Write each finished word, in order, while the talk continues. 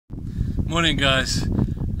Morning, guys.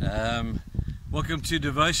 Welcome to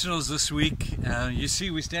devotionals this week. You see,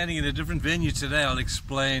 we're standing in a different venue today. I'll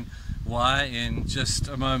explain why in just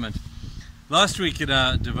a moment. Last week in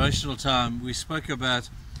our devotional time, we spoke about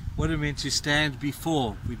what it meant to stand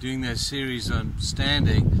before. We're doing that series on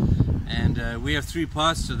standing, and we have three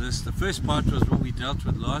parts to this. The first part was what we dealt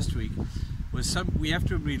with last week. We have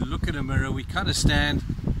to really look in a mirror. We kind of stand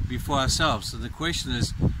before ourselves. So the question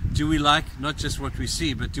is, do we like not just what we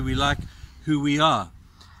see, but do we like who we are?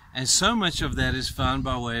 And so much of that is found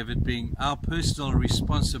by way of it being our personal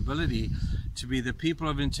responsibility to be the people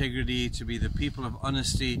of integrity, to be the people of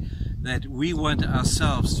honesty that we want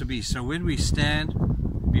ourselves to be. So when we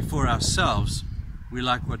stand before ourselves, we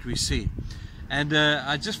like what we see. And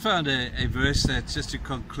I just found a verse that, just to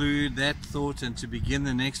conclude that thought and to begin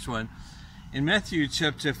the next one, in Matthew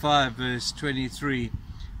chapter 5 verse 23,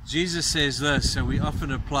 Jesus says this, and we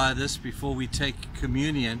often apply this before we take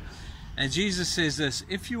communion. And Jesus says this: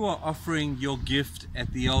 if you are offering your gift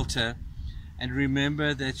at the altar and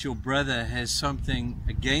remember that your brother has something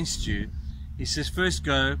against you, he says, first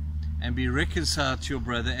go and be reconciled to your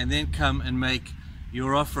brother and then come and make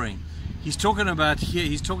your offering. He's talking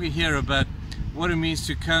here about what it means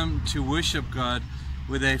to come to worship God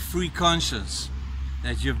with a free conscience,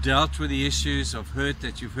 that you've dealt with the issues of hurt,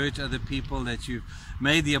 that you've hurt other people, that you've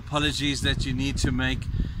made the apologies that you need to make,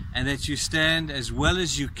 and that you stand as well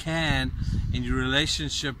as you can in your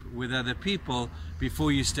relationship with other people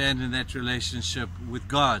before you stand in that relationship with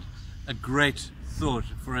God. A great thought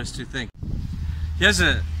for us to think. Here's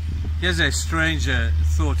a stranger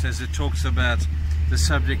thought as it talks about the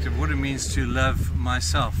subject of what it means to love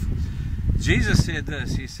myself. Jesus said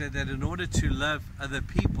this. He said that in order to love other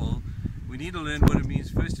people, we need to learn what it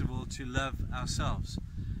means, first of all, to love ourselves.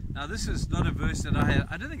 Now, this is not a verse that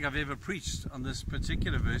I don't think I've ever preached on this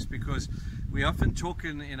particular verse, because we often talk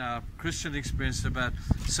in our Christian experience about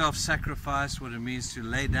self-sacrifice, what it means to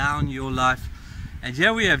lay down your life. And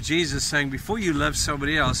here we have Jesus saying, before you love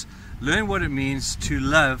somebody else, learn what it means to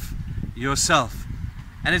love yourself.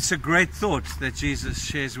 And it's a great thought that Jesus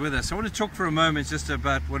shares with us. I want to talk for a moment just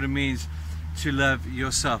about what it means to love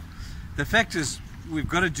yourself. The fact is, we've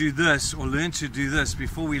got to do this, or learn to do this,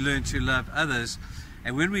 before we learn to love others.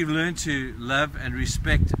 And when we learn to love and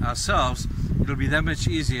respect ourselves, it'll be that much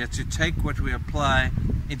easier to take what we apply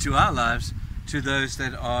into our lives to those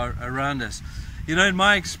that are around us. You know, in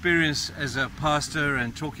my experience as a pastor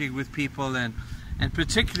and talking with people, and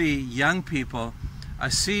particularly young people, I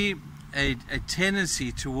see a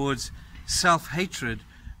tendency towards self-hatred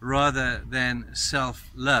rather than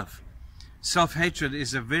self-love. Self-hatred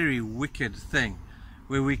is a very wicked thing,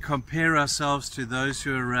 where we compare ourselves to those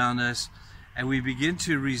who are around us, and we begin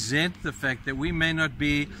to resent the fact that we may not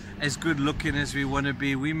be as good looking as we want to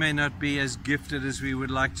be, we may not be as gifted as we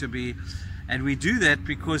would like to be, and we do that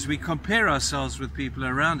because we compare ourselves with people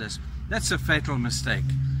around us. That's a fatal mistake.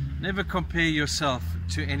 Never compare yourself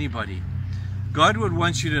to anybody. God would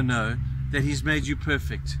want you to know that He's made you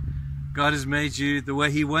perfect. God has made you the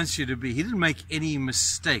way He wants you to be. He didn't make any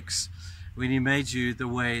mistakes when He made you the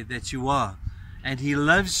way that you are. And He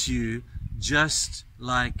loves you just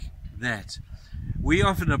like that. We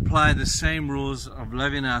often apply the same rules of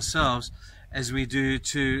loving ourselves as we do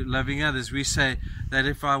to loving others. We say that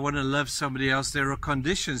if I want to love somebody else, there are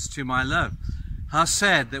conditions to my love. How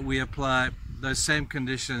sad that we apply those same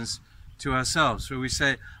conditions to ourselves, where we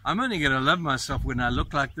say, I'm only going to love myself when I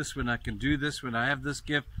look like this, when I can do this, when I have this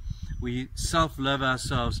gift. We self-love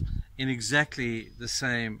ourselves in exactly the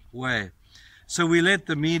same way. So we let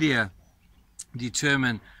the media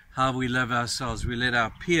determine how we love ourselves. We let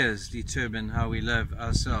our peers determine how we love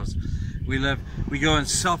ourselves. We go on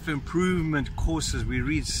self-improvement courses. We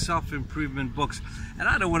read self-improvement books. And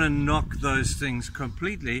I don't want to knock those things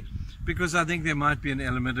completely, because I think there might be an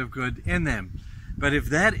element of good in them. But if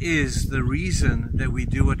that is the reason that we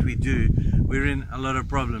do what we do, we're in a lot of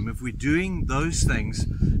problem. If we're doing those things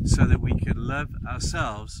so that we can love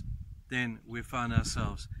ourselves, then we find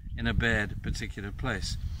ourselves in a bad particular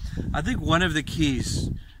place. I think one of the keys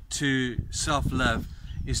to self-love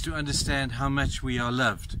is to understand how much we are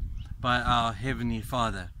loved by our Heavenly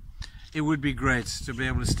Father. It would be great to be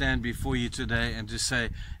able to stand before you today and to say,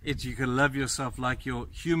 you can love yourself like your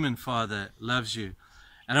human father loves you.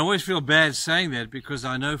 And I always feel bad saying that, because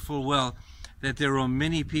I know full well that there are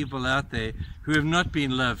many people out there who have not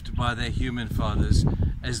been loved by their human fathers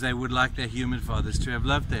as they would like their human fathers to have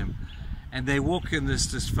loved them. And they walk in this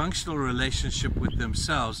dysfunctional relationship with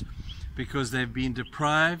themselves because they've been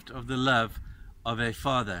deprived of the love of a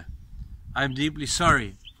father. I'm deeply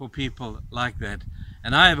sorry for people like that.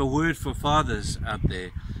 And I have a word for fathers out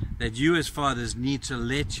there, that you as fathers need to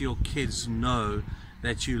let your kids know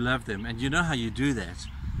that you love them. And you know how you do that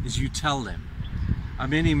is you tell them.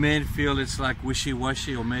 Many men feel it's like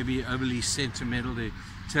wishy-washy or maybe overly sentimental to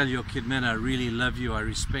tell your kid, man, I really love you, I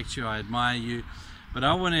respect you, I admire you. But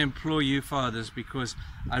I want to implore you fathers, because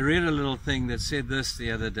I read a little thing that said this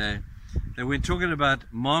the other day, that when talking about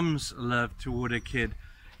mom's love toward a kid,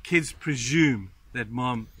 kids presume that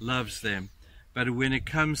mom loves them. But when it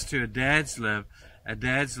comes to a dad's love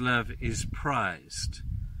is prized.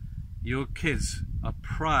 Your kids are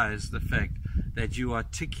prized the fact that you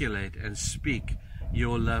articulate and speak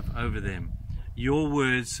your love over them. Your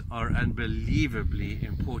words are unbelievably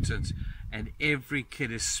important, and every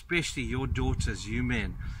kid, especially your daughters, you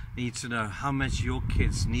men, need to know how much your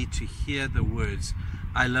kids need to hear the words,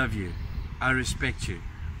 I love you, I respect you,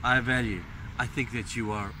 I value, I think that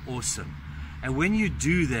you are awesome. And when you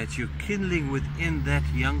do that, you're kindling within that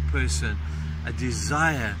young person a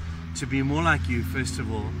desire to be more like you, first of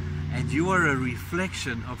all, and you are a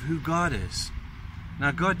reflection of who God is.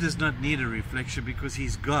 Now, God does not need a reflection because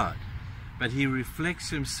He's God, but He reflects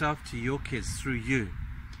Himself to your kids through you.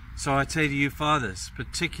 So I say to you fathers,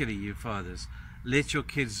 particularly you fathers, let your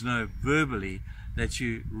kids know verbally that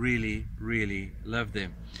you really, really love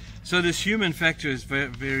them. So this human factor is very,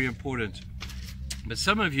 very important. But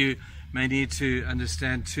some of you may need to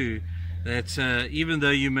understand too that even though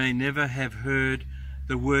you may never have heard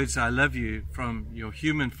the words I love you from your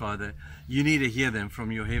human father, you need to hear them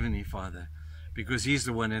from your heavenly Father, because He's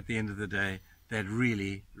the one at the end of the day that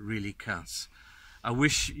really, really counts. I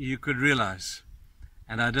wish you could realize,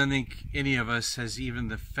 and I don't think any of us has even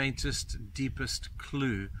the faintest, deepest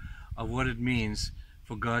clue of what it means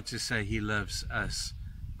for God to say He loves us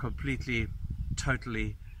completely,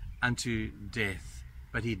 totally, unto death.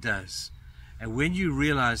 But He does. And when you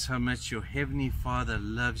realize how much your Heavenly Father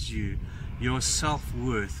loves you, your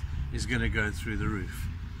self-worth is going to go through the roof.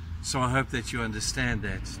 So I hope that you understand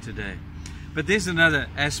that today. But there's another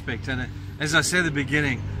aspect, and as I said at the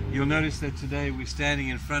beginning, you'll notice that today we're standing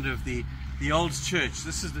in front of the old church.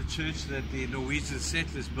 This is the church that the Norwegian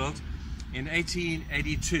settlers built in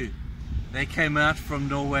 1882. They came out from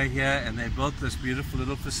Norway here and they built this beautiful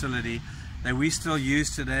little facility that we still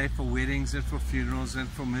use today for weddings and for funerals and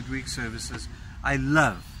for midweek services. I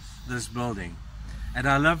love this building, and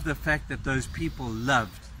I love the fact that those people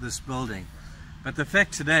loved this building. But the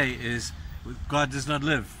fact today is God does not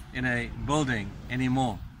live in a building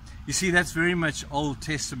anymore. You see, that's very much Old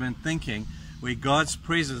Testament thinking, where God's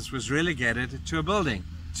presence was relegated to a building,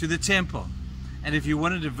 to the temple. And if you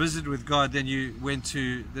wanted to visit with God, then you went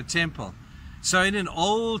to the temple. So in an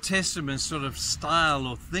Old Testament sort of style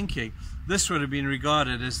or thinking, this would have been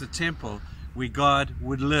regarded as the temple where God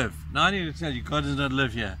would live. Now I need to tell you, God does not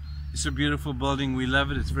live here. It's a beautiful building, we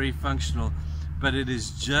love it, it's very functional, but it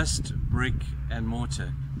is just brick and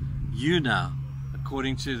mortar. You now,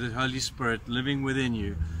 according to the Holy Spirit living within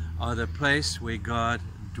you, are the place where God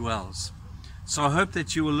dwells. So I hope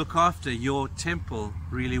that you will look after your temple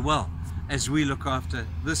really well, as we look after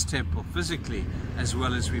this temple physically as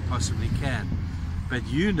well as we possibly can. But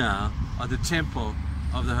you now are the temple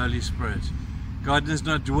of the Holy Spirit. God does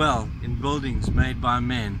not dwell in buildings made by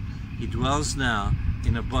men. He dwells now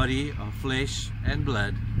in a body of flesh and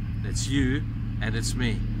blood. That's you and it's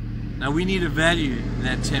me. Now we need to value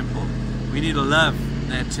that temple. We need to love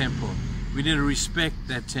that temple. We need to respect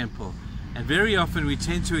that temple. And very often we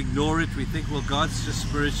tend to ignore it. We think, well, God's just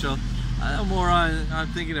spiritual. The more I'm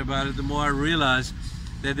thinking about it, the more I realize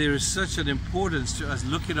that there is such an importance to us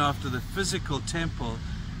looking after the physical temple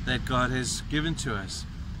that God has given to us.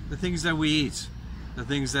 The things that we eat, the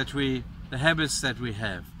habits that we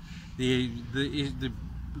have, the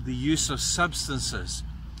use of substances,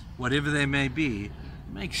 whatever they may be.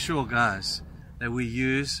 Make sure, guys, that we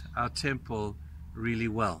use our temple really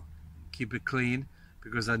well. Keep it clean,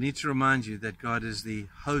 because I need to remind you that God is the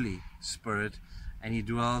Holy Spirit and He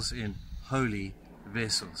dwells in holy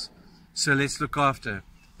vessels. So let's look after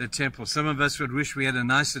the temple. Some of us would wish we had a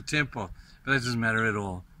nicer temple, but that doesn't matter at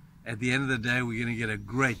all. At the end of the day, we're going to get a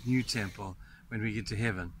great new temple when we get to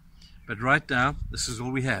heaven. But right now, this is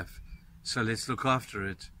all we have. So let's look after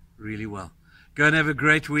it really well. Go and have a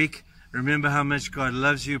great week. Remember how much God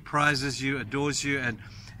loves you, prizes you, adores you,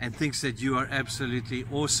 and thinks that you are absolutely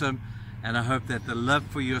awesome. And I hope that the love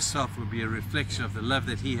for yourself will be a reflection of the love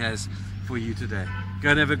that He has for you today. Go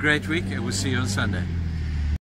and have a great week, and we'll see you on Sunday.